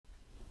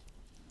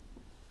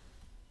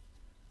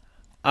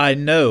I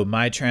know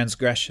my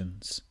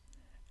transgressions,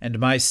 and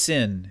my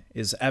sin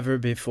is ever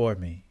before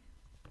me.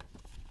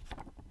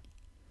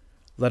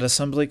 Let us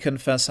humbly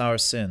confess our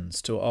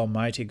sins to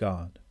Almighty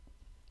God.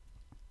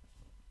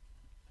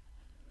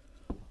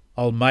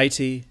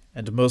 Almighty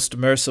and most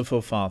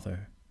merciful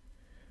Father,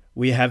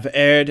 we have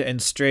erred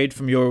and strayed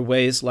from your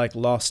ways like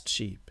lost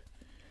sheep.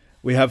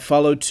 We have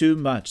followed too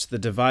much the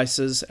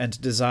devices and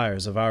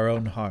desires of our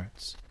own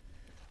hearts.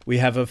 We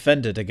have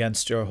offended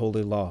against your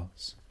holy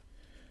laws.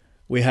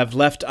 We have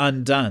left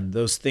undone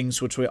those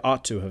things which we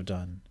ought to have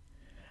done,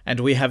 and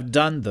we have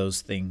done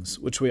those things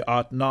which we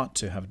ought not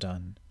to have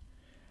done.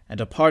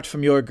 And apart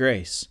from your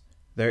grace,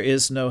 there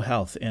is no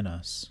health in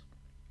us.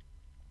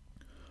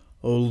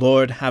 O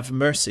Lord, have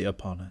mercy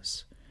upon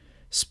us.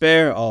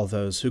 Spare all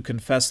those who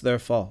confess their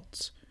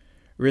faults.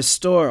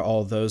 Restore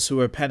all those who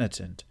are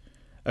penitent,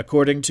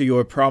 according to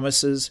your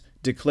promises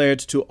declared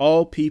to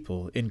all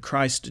people in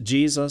Christ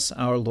Jesus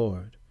our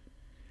Lord.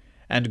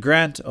 And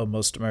grant, O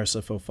most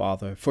merciful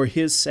Father, for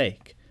his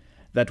sake,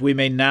 that we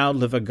may now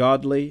live a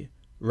godly,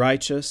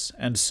 righteous,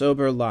 and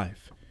sober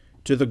life,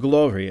 to the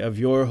glory of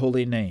your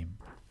holy name.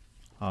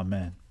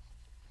 Amen.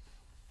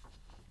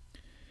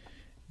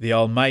 The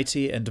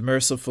Almighty and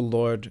merciful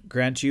Lord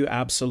grant you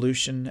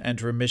absolution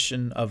and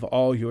remission of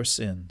all your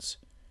sins,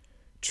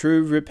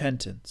 true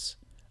repentance,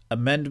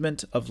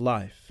 amendment of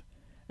life,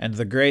 and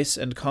the grace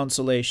and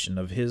consolation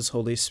of his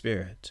Holy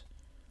Spirit.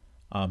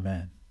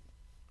 Amen.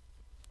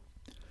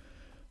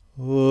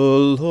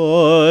 O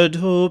Lord,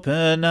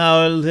 open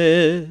our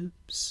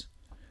lips,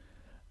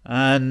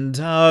 and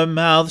our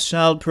mouth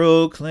shall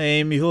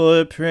proclaim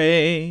your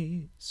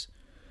praise.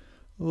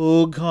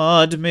 O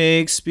God,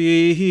 make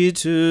speed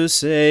to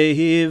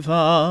save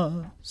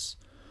us.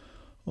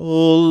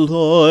 O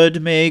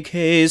Lord, make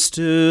haste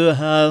to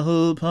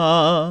help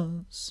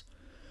us.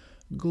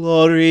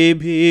 Glory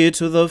be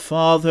to the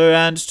Father,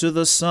 and to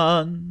the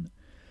Son,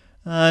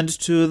 and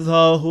to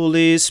the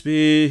Holy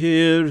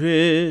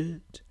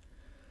Spirit,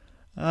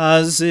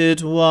 as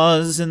it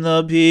was in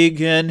the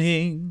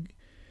beginning,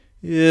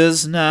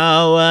 is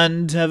now,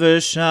 and ever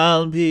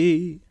shall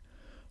be,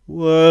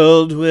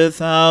 world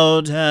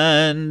without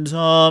end.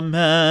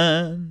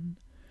 Amen.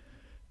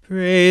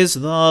 Praise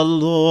the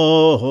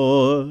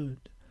Lord.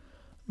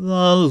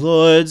 The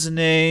Lord's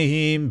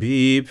name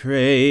be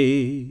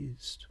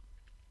praised.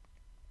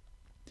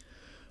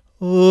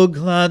 O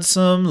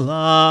gladsome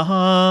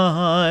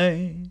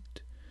light,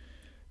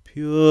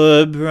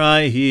 pure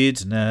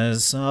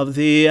brightness of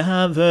the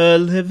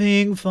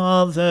ever-living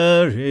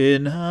Father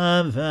in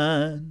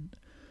heaven,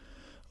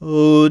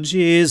 O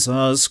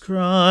Jesus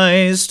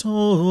Christ,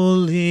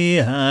 holy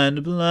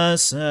and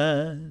blessed,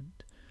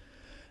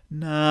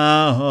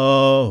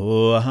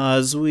 now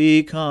as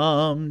we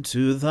come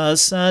to the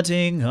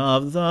setting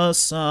of the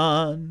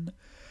sun,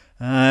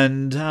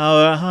 and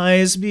our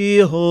eyes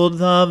behold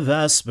the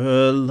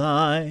vesper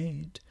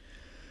light,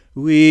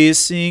 we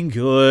sing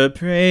your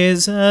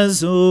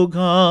praises, O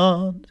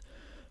God,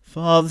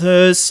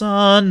 Father,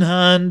 Son,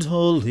 and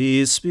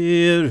Holy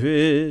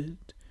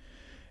Spirit.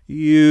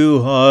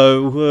 You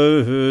are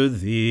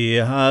worthy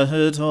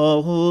at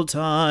all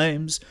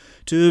times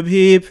to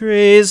be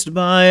praised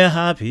by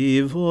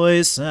happy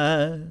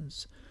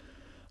voices.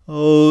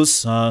 O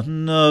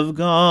Son of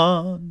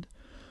God,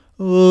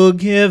 O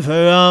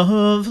Giver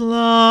of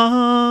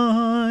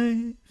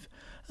life,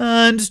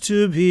 and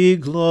to be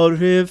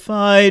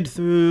glorified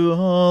through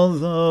all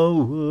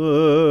the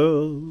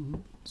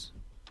world.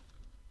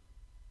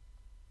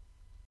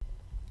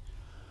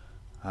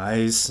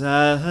 I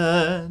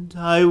said,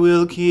 I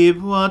will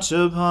keep watch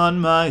upon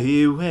my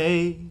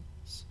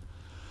ways,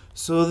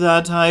 so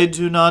that I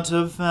do not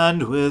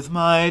offend with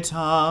my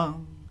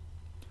tongue.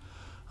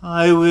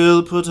 I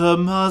will put a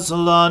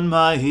muzzle on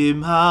my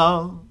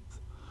mouth,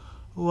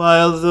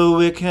 while the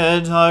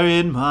wicked are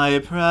in my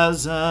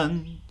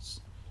presence.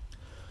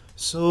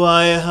 So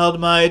I held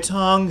my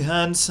tongue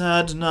and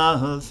said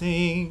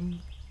nothing.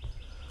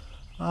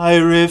 I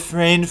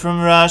refrained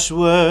from rash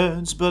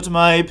words, but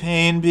my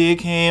pain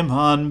became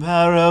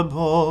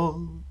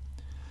unbearable.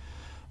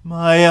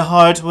 My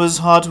heart was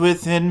hot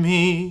within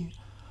me,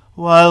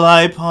 while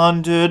I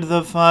pondered,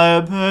 the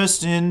fire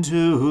burst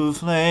into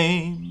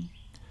flame.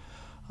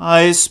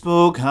 I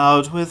spoke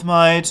out with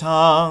my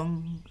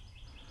tongue.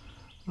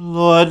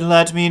 Lord,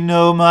 let me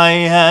know my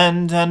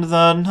end and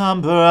the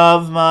number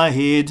of my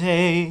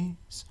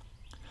days,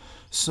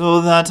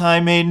 so that I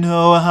may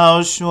know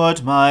how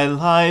short my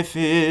life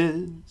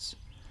is.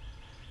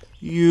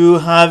 You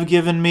have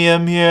given me a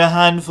mere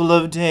handful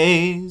of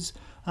days,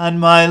 and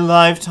my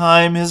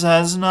lifetime is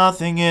as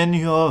nothing in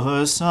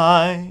your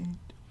sight.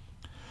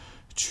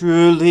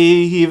 Truly,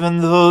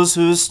 even those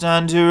who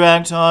stand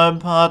erect are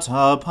but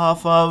a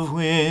puff of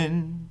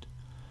wind.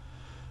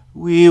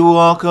 We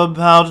walk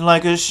about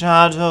like a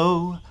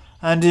shadow,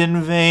 and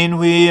in vain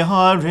we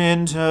are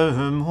in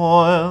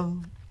turmoil.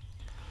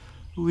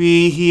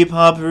 We heap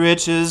up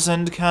riches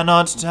and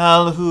cannot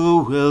tell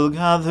who will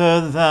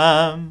gather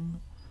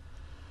them.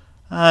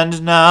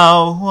 And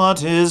now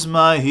what is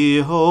my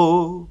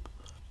hope?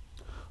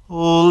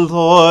 O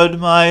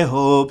Lord, my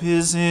hope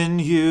is in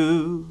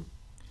you.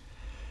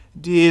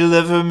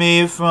 Deliver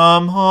me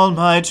from all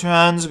my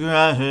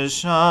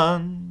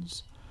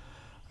transgressions,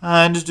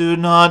 and do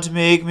not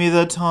make me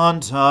the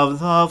taunt of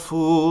the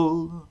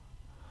fool.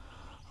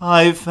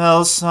 I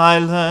fell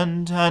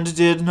silent and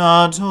did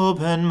not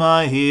open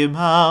my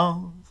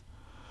mouth,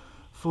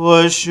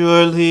 for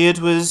surely it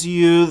was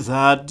you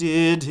that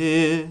did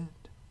it.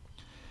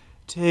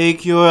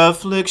 Take your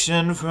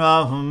affliction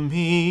from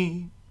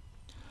me.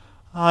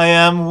 I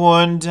am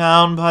worn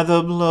down by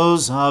the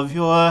blows of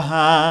your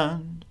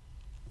hand.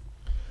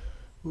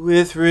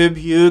 With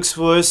rebukes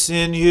for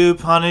sin you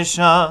punish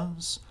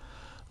us.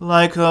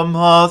 Like a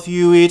moth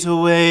you eat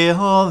away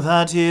all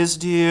that is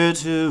dear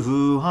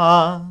to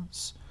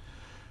us.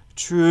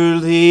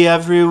 Truly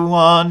every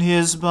one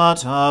is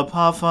but a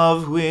puff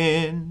of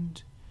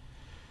wind.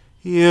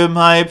 Hear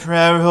my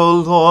prayer, O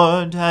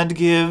Lord, and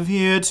give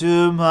ear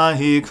to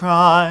my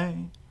cry.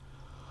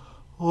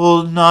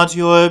 Hold not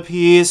your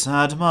peace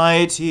at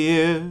my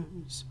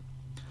tears,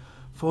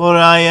 for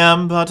I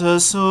am but a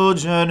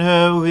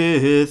sojourner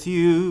with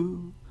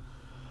you,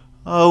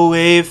 a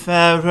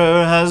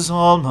wayfarer as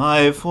all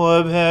my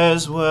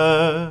forebears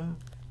were.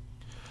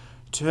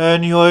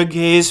 Turn your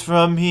gaze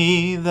from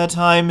me, that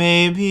I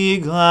may be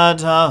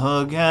glad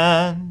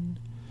again,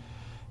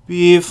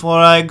 before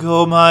I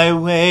go my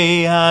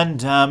way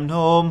and am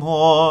no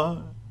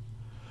more.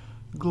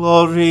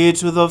 Glory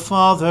to the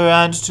Father,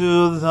 and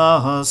to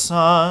the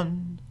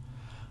Son,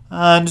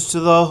 and to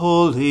the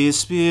Holy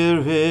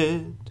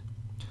Spirit,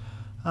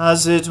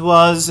 as it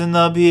was in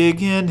the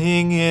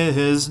beginning,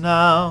 is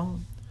now,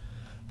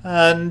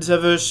 and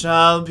ever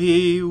shall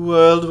be,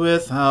 world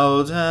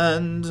without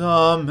end.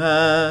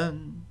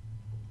 Amen.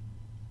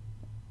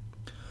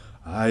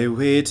 I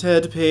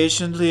waited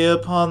patiently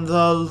upon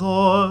the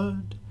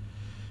Lord.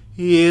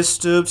 He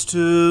stooped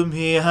to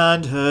me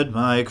and heard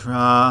my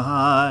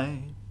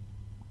cry.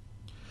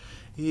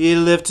 He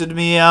lifted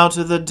me out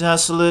of the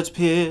desolate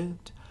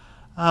pit,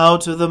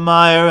 out of the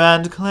mire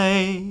and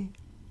clay.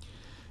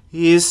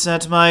 He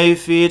set my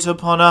feet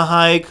upon a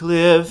high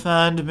cliff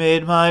and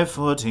made my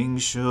footing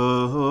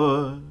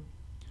sure.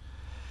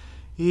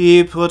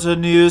 He put a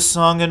new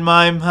song in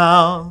my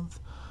mouth,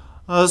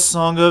 a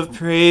song of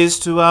praise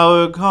to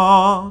our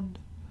God.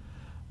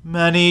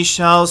 Many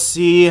shall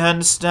see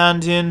and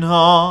stand in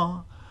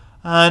awe,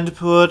 and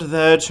put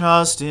their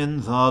trust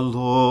in the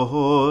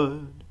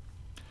Lord.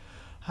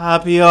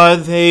 Happy are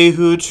they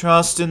who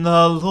trust in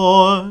the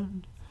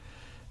Lord.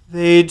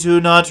 They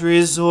do not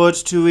resort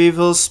to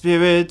evil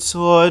spirits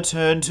or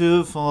turn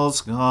to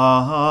false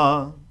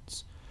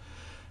gods.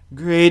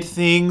 Great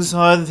things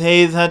are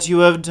they that you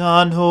have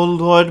done, O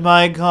Lord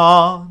my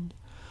God.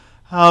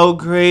 How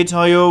great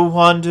are your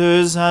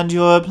wonders and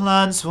your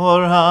plans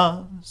for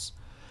us.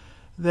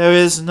 There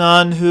is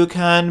none who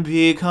can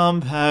be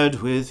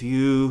compared with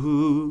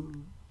you.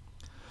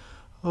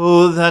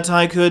 Oh, that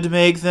I could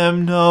make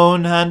them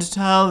known and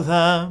tell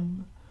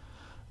them,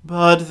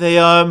 but they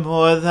are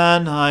more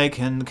than I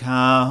can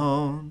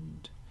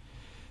count.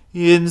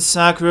 In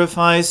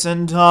sacrifice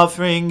and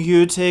offering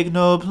you take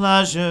no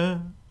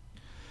pleasure.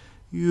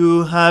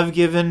 You have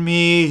given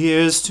me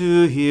ears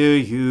to hear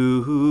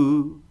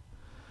you.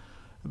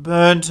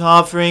 Burnt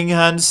offering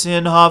and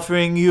sin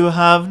offering you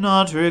have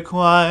not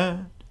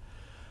required.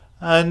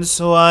 And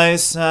so I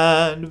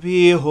said,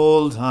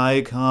 Behold,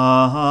 I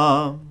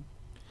come.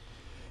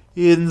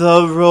 In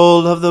the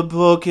roll of the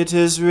book it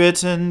is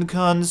written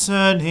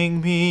concerning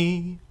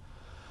me.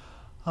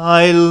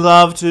 I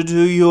love to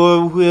do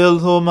your will,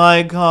 O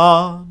my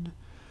God.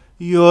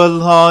 Your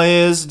law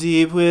is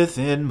deep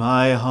within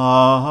my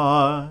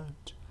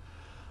heart.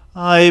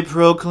 I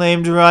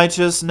proclaimed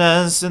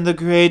righteousness in the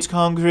great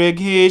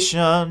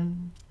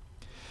congregation.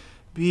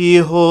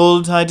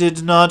 Behold, I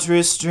did not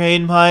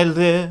restrain my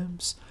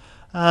lips,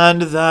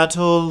 and that,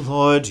 O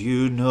Lord,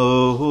 you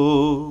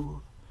know.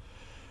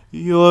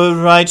 Your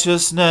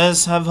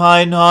righteousness have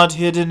I not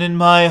hidden in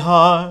my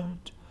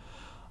heart.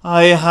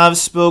 I have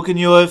spoken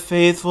your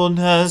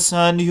faithfulness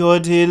and your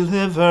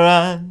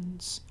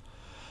deliverance.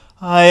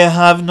 I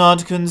have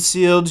not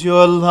concealed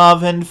your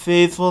love and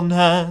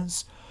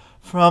faithfulness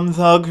from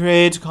the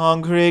great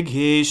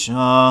congregation.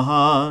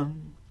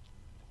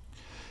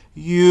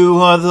 You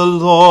are the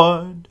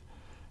Lord.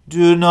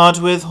 Do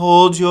not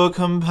withhold your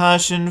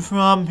compassion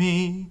from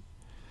me.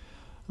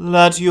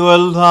 Let your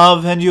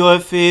love and your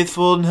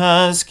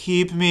faithfulness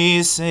keep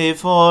me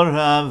safe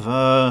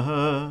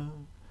forever.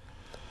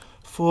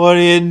 For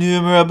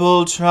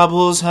innumerable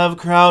troubles have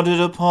crowded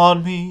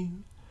upon me.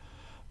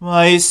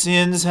 My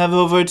sins have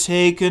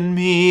overtaken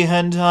me,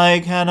 and I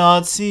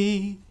cannot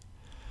see.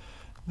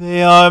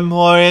 They are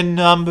more in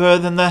number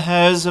than the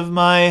hairs of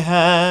my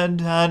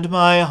head, and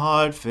my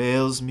heart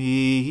fails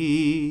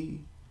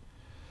me.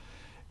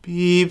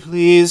 Be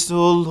pleased,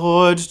 O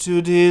Lord,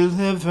 to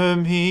deliver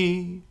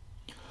me.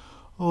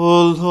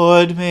 O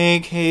Lord,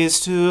 make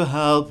haste to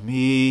help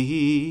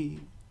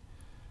me.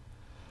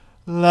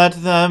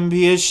 Let them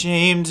be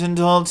ashamed and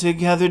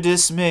altogether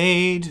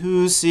dismayed,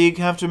 who seek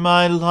after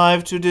my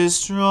life to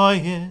destroy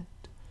it.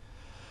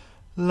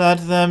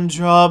 Let them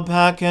draw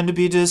back and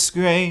be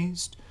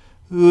disgraced,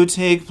 who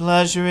take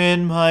pleasure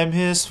in my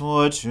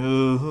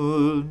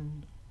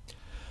misfortune.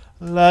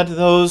 Let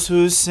those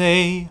who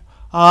say,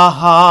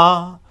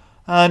 Aha,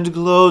 and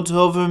gloat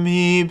over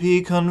me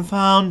be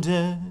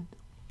confounded,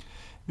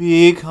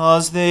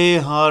 because they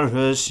are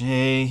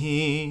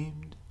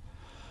ashamed.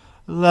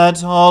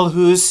 Let all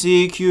who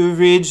seek you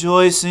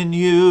rejoice in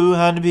you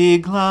and be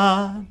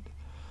glad.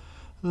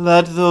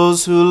 Let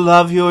those who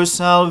love your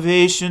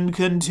salvation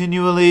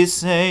continually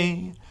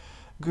say,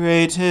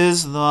 Great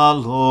is the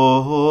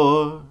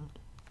Lord.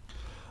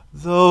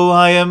 Though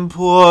I am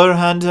poor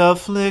and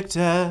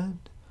afflicted,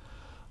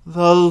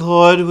 the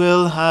Lord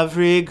will have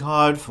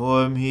regard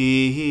for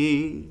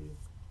me.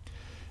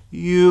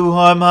 You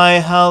are my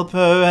helper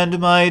and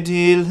my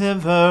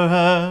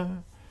deliverer.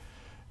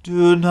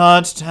 Do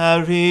not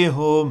tarry,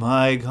 O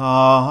my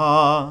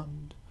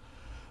God.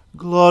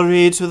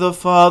 Glory to the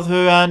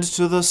Father, and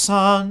to the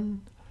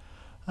Son,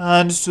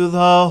 and to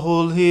the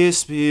Holy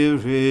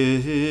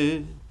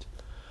Spirit,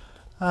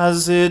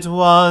 as it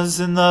was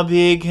in the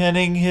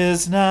beginning,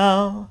 is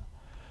now,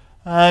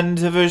 and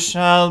ever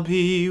shall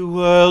be,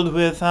 world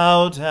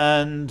without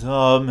end.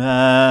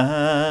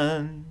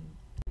 Amen.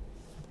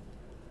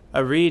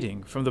 A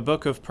reading from the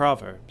book of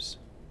Proverbs.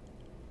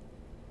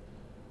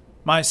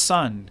 My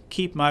son,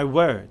 keep my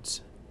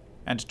words,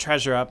 and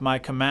treasure up my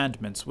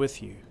commandments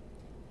with you.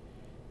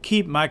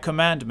 Keep my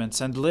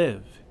commandments and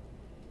live.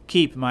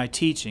 Keep my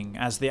teaching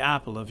as the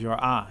apple of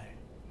your eye.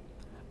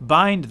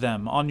 Bind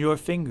them on your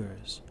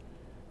fingers.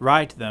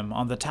 Write them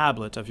on the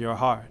tablet of your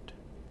heart.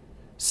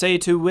 Say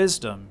to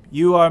wisdom,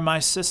 You are my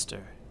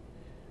sister,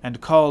 and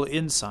call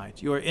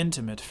insight your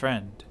intimate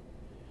friend,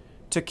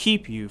 to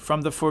keep you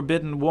from the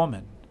forbidden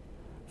woman,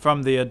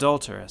 from the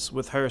adulteress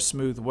with her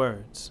smooth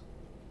words.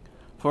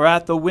 For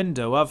at the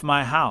window of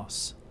my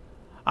house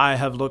I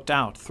have looked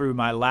out through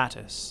my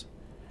lattice,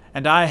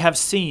 and I have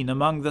seen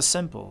among the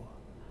simple,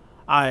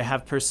 I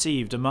have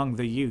perceived among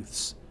the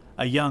youths,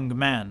 a young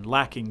man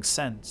lacking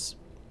sense,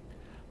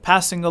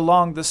 passing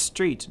along the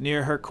street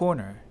near her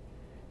corner,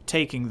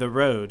 taking the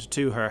road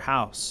to her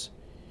house,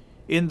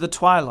 in the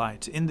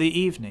twilight, in the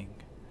evening,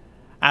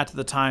 at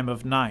the time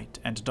of night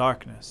and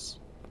darkness.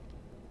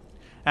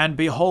 And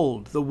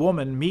behold, the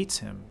woman meets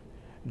him,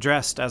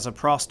 dressed as a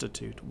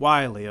prostitute,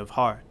 wily of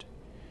heart.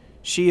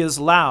 She is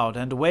loud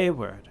and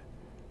wayward,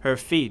 her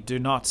feet do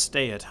not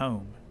stay at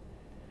home.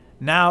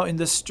 Now in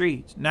the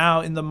street,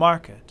 now in the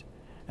market,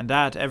 and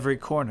at every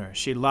corner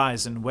she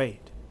lies in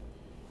wait.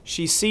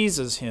 She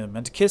seizes him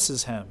and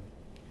kisses him,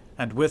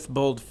 and with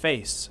bold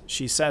face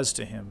she says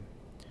to him,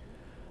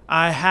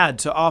 I had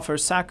to offer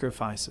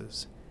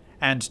sacrifices,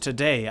 and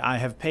today I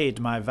have paid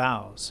my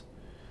vows.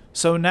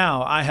 So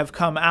now I have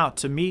come out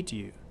to meet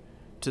you,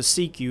 to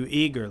seek you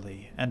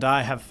eagerly, and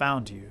I have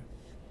found you.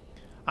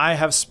 I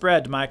have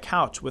spread my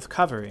couch with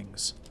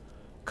coverings,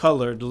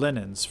 colored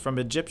linens from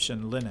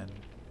Egyptian linen.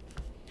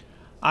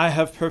 I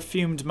have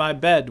perfumed my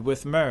bed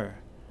with myrrh,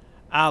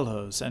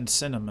 aloes, and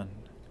cinnamon.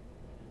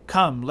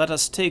 Come, let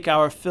us take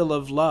our fill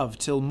of love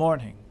till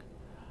morning.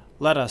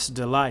 Let us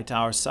delight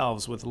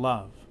ourselves with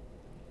love.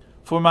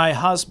 For my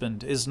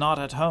husband is not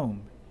at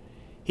home.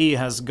 He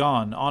has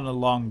gone on a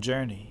long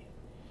journey.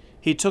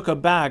 He took a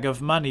bag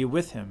of money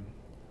with him.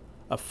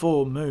 A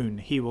full moon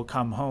he will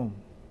come home.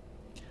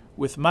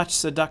 With much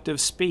seductive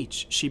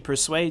speech she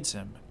persuades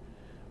him.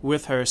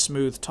 With her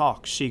smooth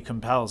talk she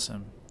compels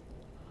him.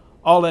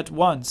 All at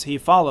once he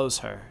follows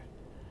her,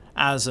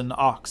 as an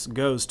ox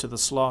goes to the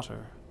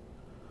slaughter,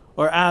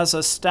 or as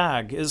a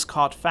stag is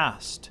caught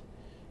fast,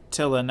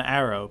 till an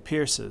arrow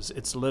pierces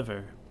its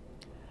liver.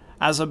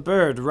 As a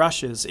bird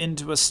rushes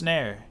into a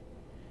snare,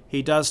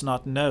 he does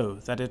not know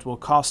that it will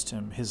cost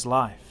him his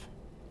life.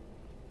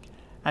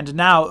 And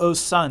now, O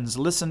sons,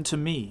 listen to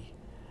me,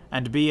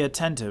 and be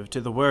attentive to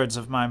the words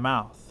of my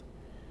mouth.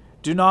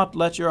 Do not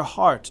let your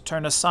heart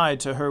turn aside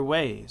to her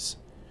ways.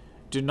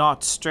 Do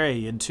not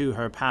stray into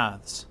her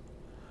paths.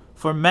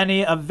 For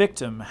many a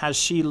victim has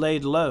she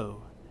laid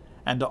low,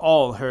 and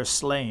all her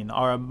slain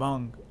are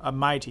among a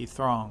mighty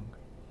throng.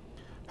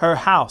 Her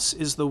house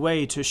is the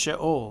way to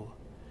Sheol,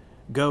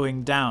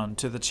 going down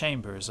to the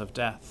chambers of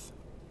death.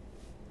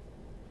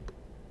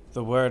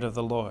 The word of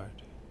the Lord.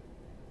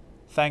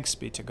 Thanks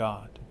be to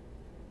God.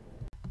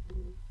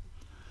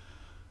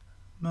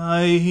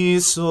 My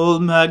soul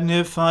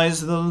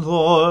magnifies the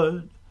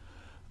Lord.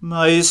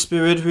 My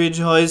spirit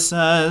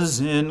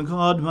rejoices in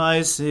God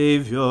my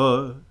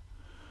Saviour.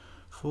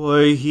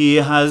 For he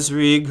has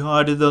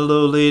regarded the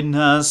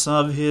lowliness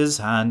of his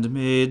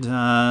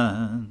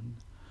handmaiden.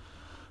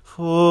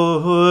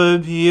 For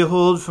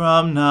behold,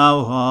 from now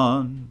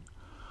on,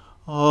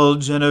 all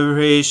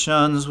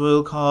generations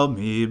will call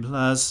me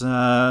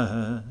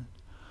blessed.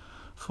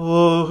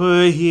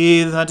 For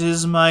he that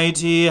is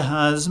mighty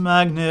has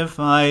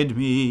magnified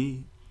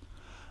me,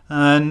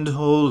 and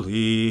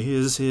holy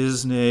is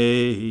his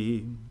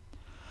name.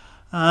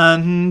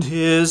 and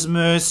his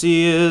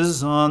mercy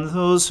is on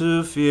those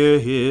who fear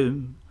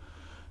him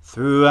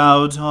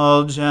throughout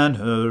all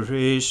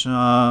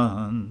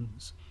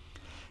generations.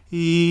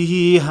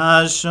 He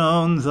has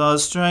shown the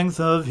strength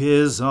of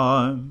his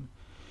arm.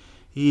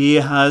 He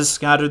has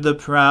scattered the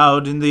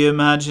proud in the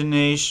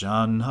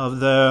imagination of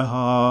their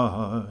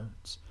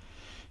hearts.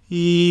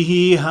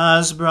 He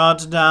has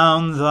brought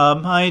down the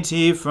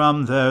mighty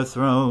from their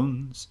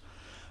thrones,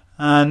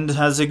 and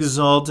has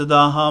exalted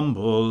the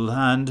humble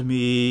and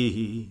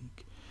meek.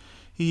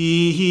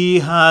 He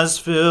has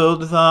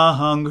filled the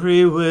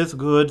hungry with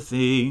good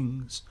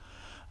things,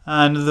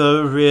 and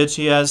the rich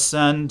he has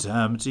sent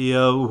empty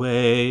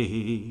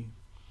away.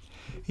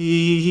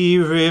 He,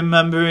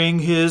 remembering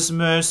his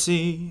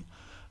mercy,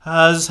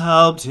 has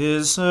helped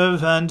his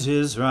servant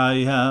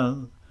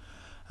Israel,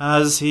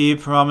 as he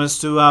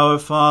promised to our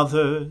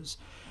fathers,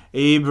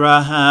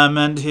 Abraham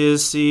and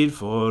his seed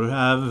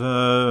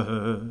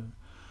forever.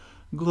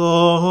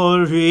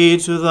 Glory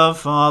to the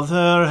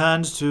Father,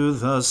 and to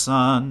the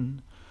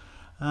Son,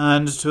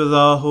 and to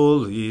the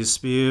Holy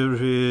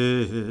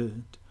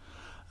Spirit,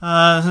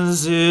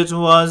 as it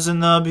was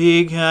in the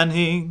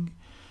beginning,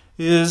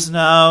 is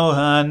now,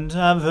 and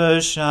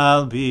ever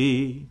shall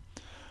be,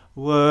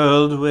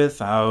 world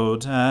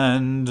without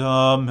end.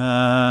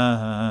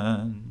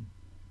 Amen.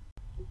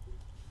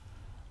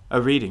 A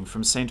reading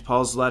from St.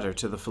 Paul's letter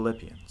to the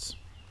Philippians.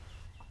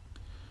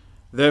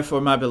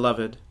 Therefore, my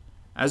beloved,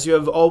 as you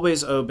have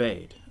always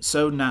obeyed,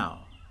 so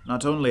now,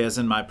 not only as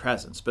in my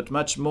presence, but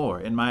much more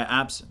in my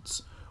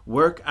absence,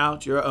 work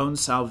out your own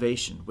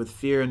salvation with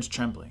fear and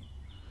trembling.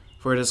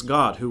 For it is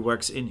God who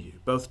works in you,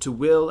 both to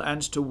will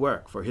and to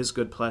work for his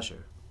good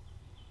pleasure.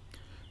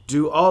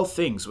 Do all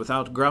things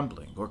without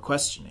grumbling or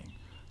questioning,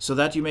 so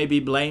that you may be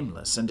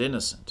blameless and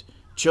innocent,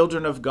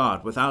 children of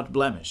God without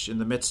blemish in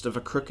the midst of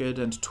a crooked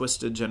and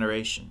twisted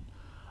generation,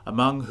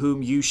 among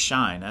whom you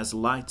shine as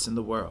lights in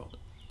the world,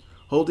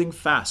 holding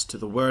fast to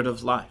the word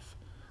of life,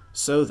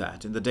 so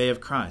that in the day of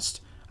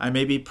Christ I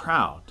may be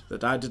proud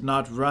that I did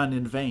not run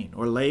in vain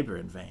or labor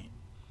in vain.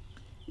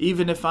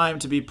 Even if I am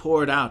to be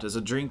poured out as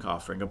a drink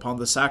offering upon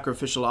the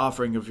sacrificial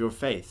offering of your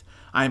faith,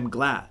 I am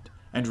glad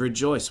and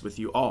rejoice with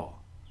you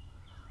all.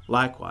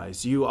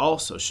 Likewise, you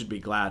also should be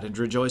glad and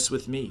rejoice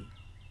with me.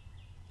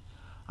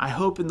 I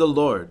hope in the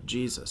Lord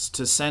Jesus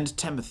to send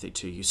Timothy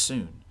to you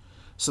soon,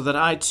 so that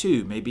I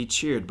too may be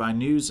cheered by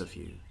news of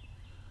you.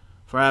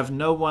 For I have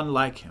no one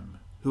like him,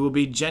 who will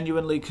be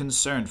genuinely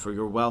concerned for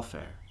your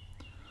welfare.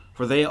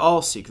 For they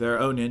all seek their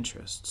own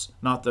interests,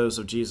 not those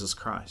of Jesus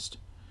Christ.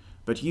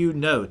 But you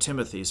know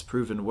Timothy's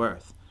proven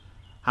worth,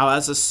 how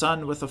as a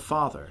son with a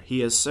father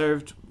he has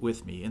served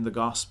with me in the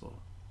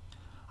gospel.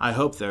 I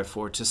hope,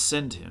 therefore, to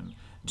send him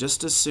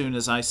just as soon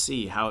as I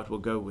see how it will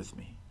go with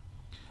me.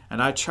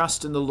 And I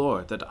trust in the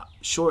Lord that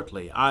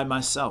shortly I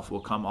myself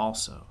will come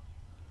also.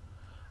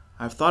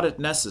 I have thought it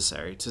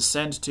necessary to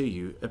send to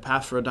you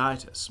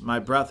Epaphroditus, my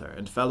brother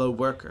and fellow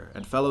worker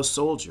and fellow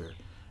soldier,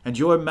 and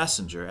your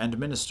messenger and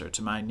minister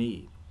to my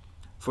need.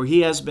 For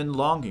he has been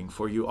longing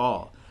for you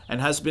all,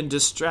 and has been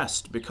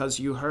distressed because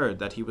you heard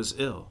that he was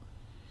ill.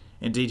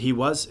 Indeed, he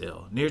was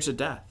ill, near to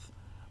death,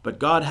 but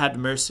God had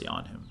mercy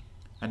on him,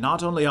 and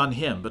not only on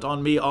him, but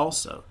on me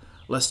also,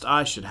 lest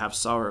I should have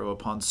sorrow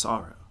upon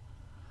sorrow.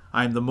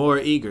 I am the more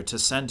eager to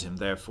send him,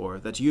 therefore,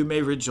 that you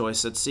may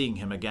rejoice at seeing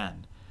him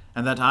again,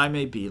 and that I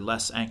may be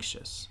less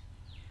anxious.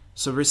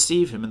 So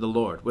receive him in the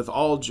Lord with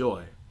all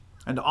joy,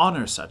 and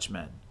honor such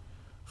men,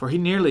 for he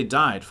nearly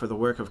died for the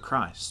work of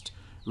Christ,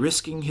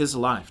 risking his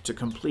life to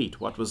complete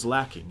what was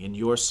lacking in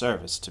your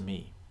service to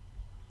me.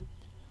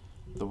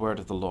 The word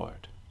of the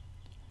Lord.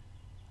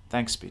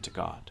 Thanks be to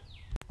God.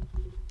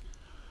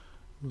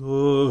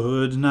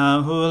 Lord, now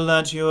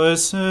let your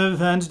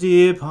servant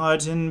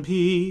depart in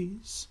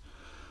peace,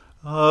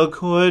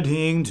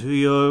 according to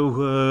your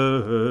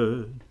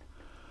word.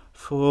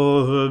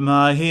 For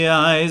my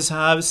eyes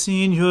have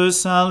seen your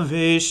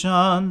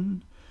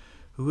salvation,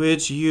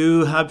 which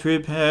you have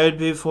prepared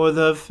before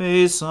the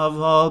face of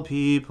all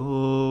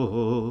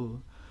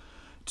people,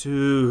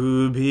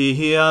 to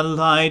be a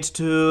light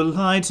to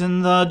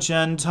lighten the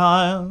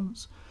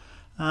Gentiles,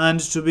 and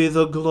to be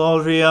the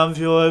glory of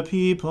your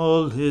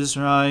people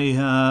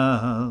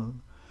Israel.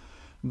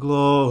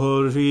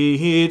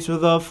 Glory to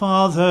the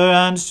Father,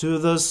 and to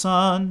the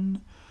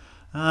Son,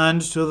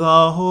 and to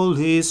the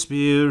Holy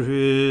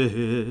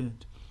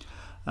Spirit,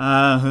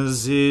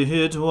 as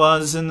it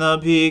was in the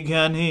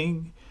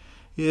beginning,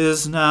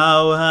 is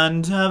now,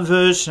 and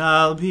ever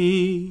shall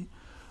be,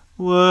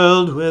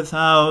 world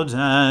without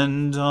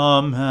end.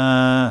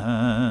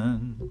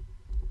 Amen.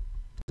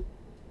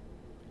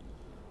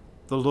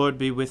 The Lord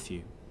be with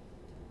you.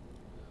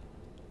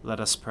 Let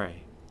us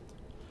pray.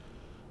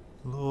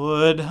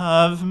 Lord,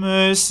 have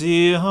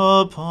mercy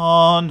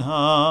upon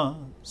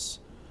us.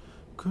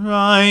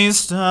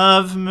 Christ,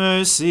 have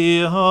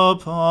mercy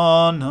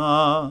upon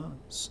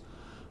us.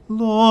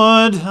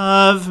 Lord,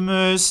 have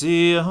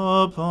mercy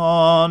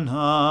upon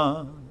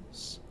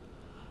us.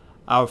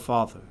 Our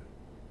Father,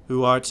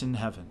 who art in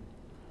heaven,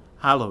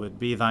 hallowed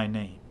be thy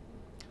name.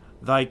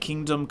 Thy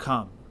kingdom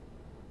come,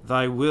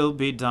 thy will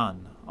be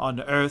done,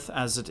 on earth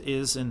as it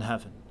is in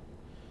heaven.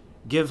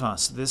 Give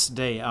us this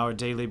day our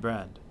daily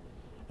bread,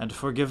 and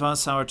forgive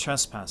us our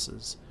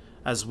trespasses,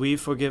 as we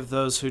forgive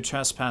those who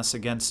trespass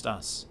against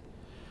us.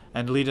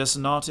 And lead us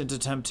not into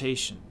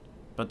temptation,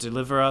 but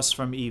deliver us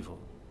from evil.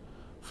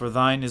 For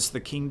thine is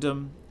the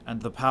kingdom,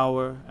 and the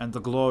power, and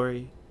the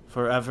glory,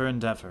 forever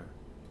and ever.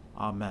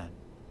 Amen.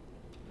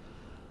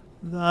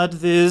 That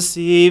this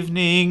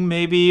evening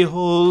may be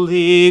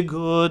holy,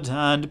 good,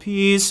 and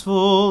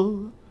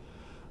peaceful,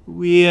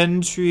 we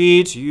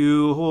entreat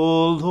you,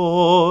 O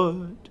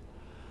Lord,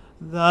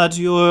 that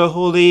your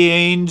holy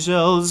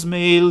angels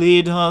may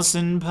lead us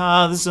in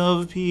paths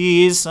of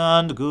peace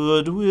and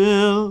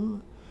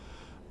goodwill.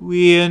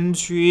 We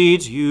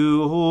entreat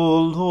you,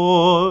 O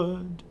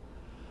Lord,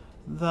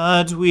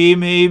 that we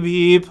may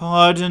be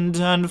pardoned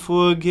and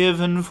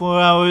forgiven for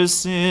our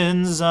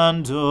sins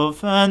and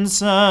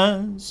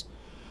offenses.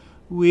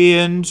 We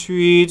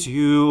entreat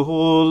you,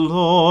 O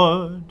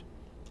Lord,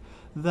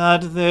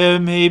 that there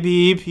may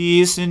be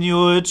peace in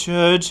your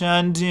church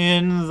and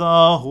in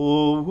the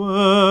whole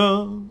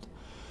world.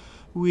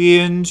 We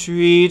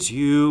entreat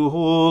you,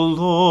 O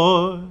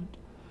Lord,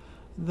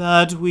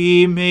 that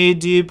we may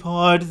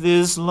depart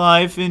this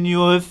life in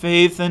your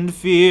faith and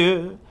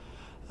fear,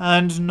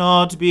 and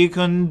not be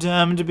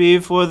condemned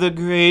before the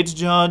great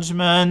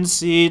judgment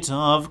seat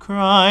of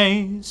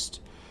Christ.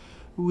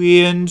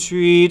 We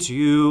entreat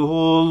you,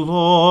 O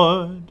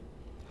Lord,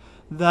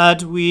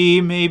 that we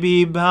may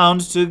be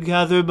bound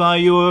together by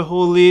your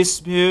Holy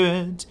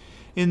Spirit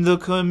in the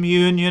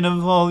communion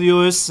of all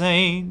your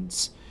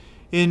saints,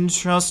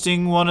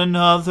 entrusting one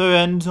another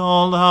and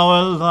all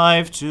our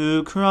life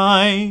to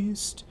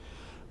Christ.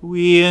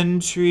 We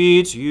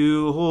entreat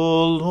you,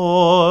 O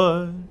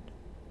Lord.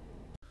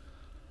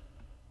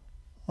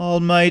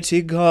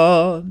 Almighty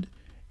God,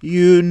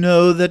 you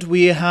know that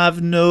we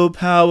have no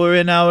power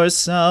in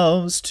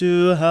ourselves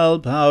to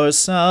help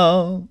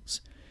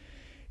ourselves.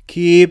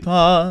 Keep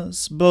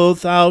us,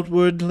 both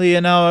outwardly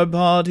in our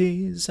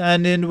bodies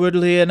and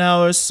inwardly in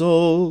our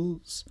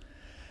souls,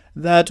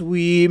 that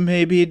we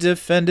may be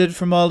defended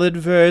from all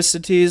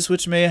adversities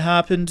which may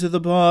happen to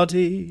the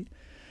body,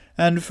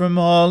 and from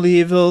all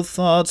evil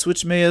thoughts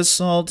which may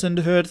assault and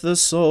hurt the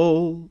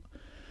soul,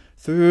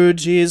 through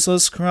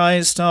Jesus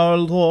Christ our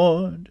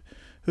Lord,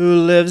 who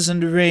lives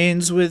and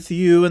reigns with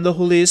you in the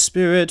Holy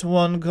Spirit,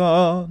 one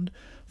God,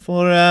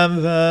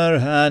 forever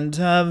and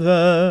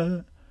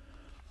ever.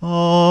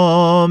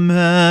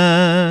 Amen.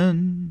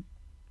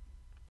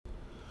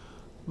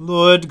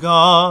 Lord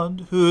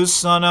God, whose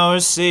Son, our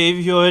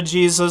Saviour,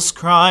 Jesus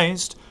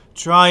Christ,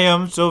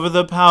 triumphed over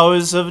the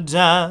powers of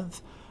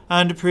death,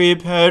 and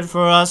prepared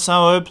for us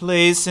our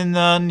place in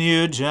the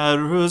New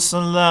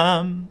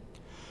Jerusalem,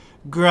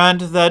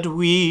 grant that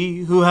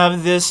we, who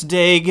have this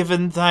day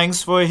given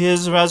thanks for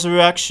his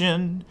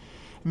resurrection,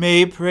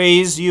 may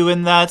praise you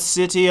in that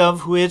city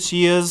of which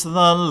he is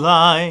the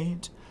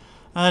light,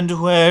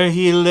 and where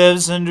he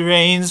lives and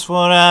reigns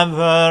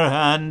forever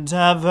and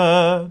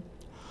ever.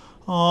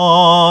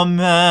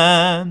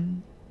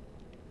 Amen.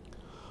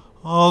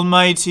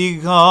 Almighty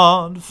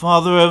God,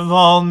 Father of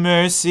all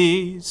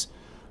mercies,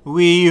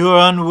 we, your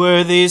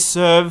unworthy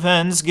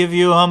servants, give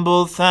you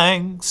humble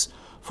thanks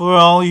for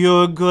all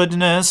your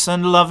goodness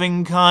and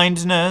loving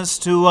kindness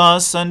to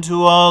us and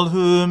to all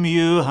whom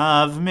you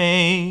have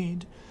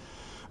made.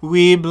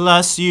 We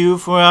bless you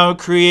for our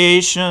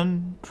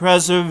creation,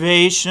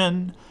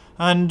 preservation,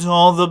 and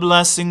all the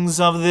blessings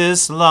of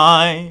this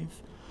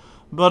life,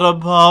 but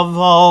above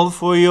all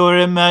for your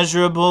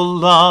immeasurable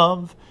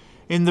love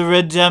in the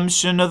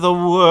redemption of the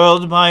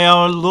world by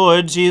our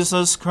Lord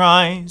Jesus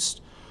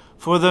Christ,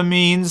 for the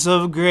means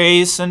of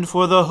grace and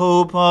for the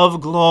hope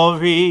of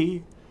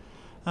glory.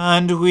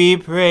 And we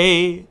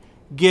pray,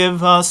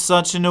 give us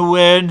such an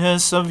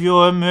awareness of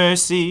your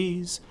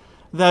mercies,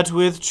 that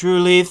with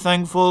truly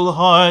thankful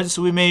hearts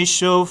we may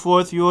show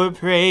forth your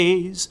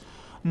praise,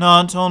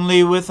 not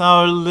only with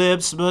our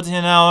lips but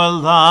in our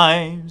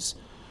lives,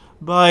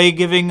 by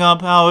giving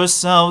up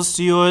ourselves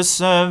to your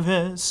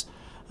service,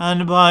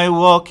 and by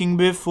walking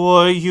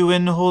before you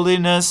in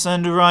holiness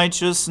and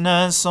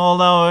righteousness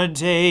all our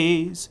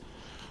days.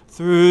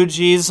 Through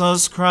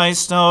Jesus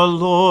Christ our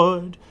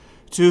Lord,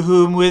 to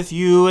whom with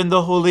you and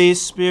the Holy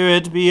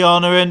Spirit be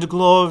honor and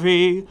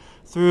glory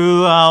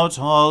throughout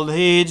all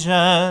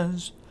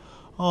ages.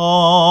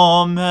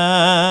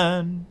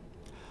 Amen.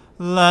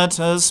 Let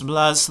us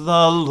bless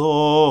the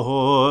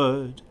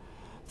Lord.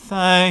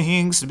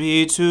 Thanks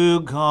be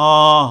to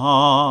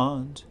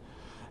God.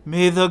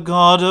 May the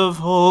God of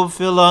hope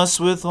fill us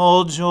with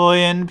all joy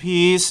and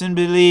peace in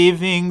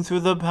believing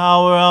through the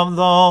power of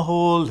the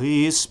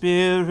Holy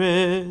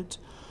Spirit.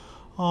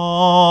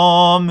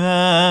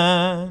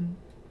 Amen.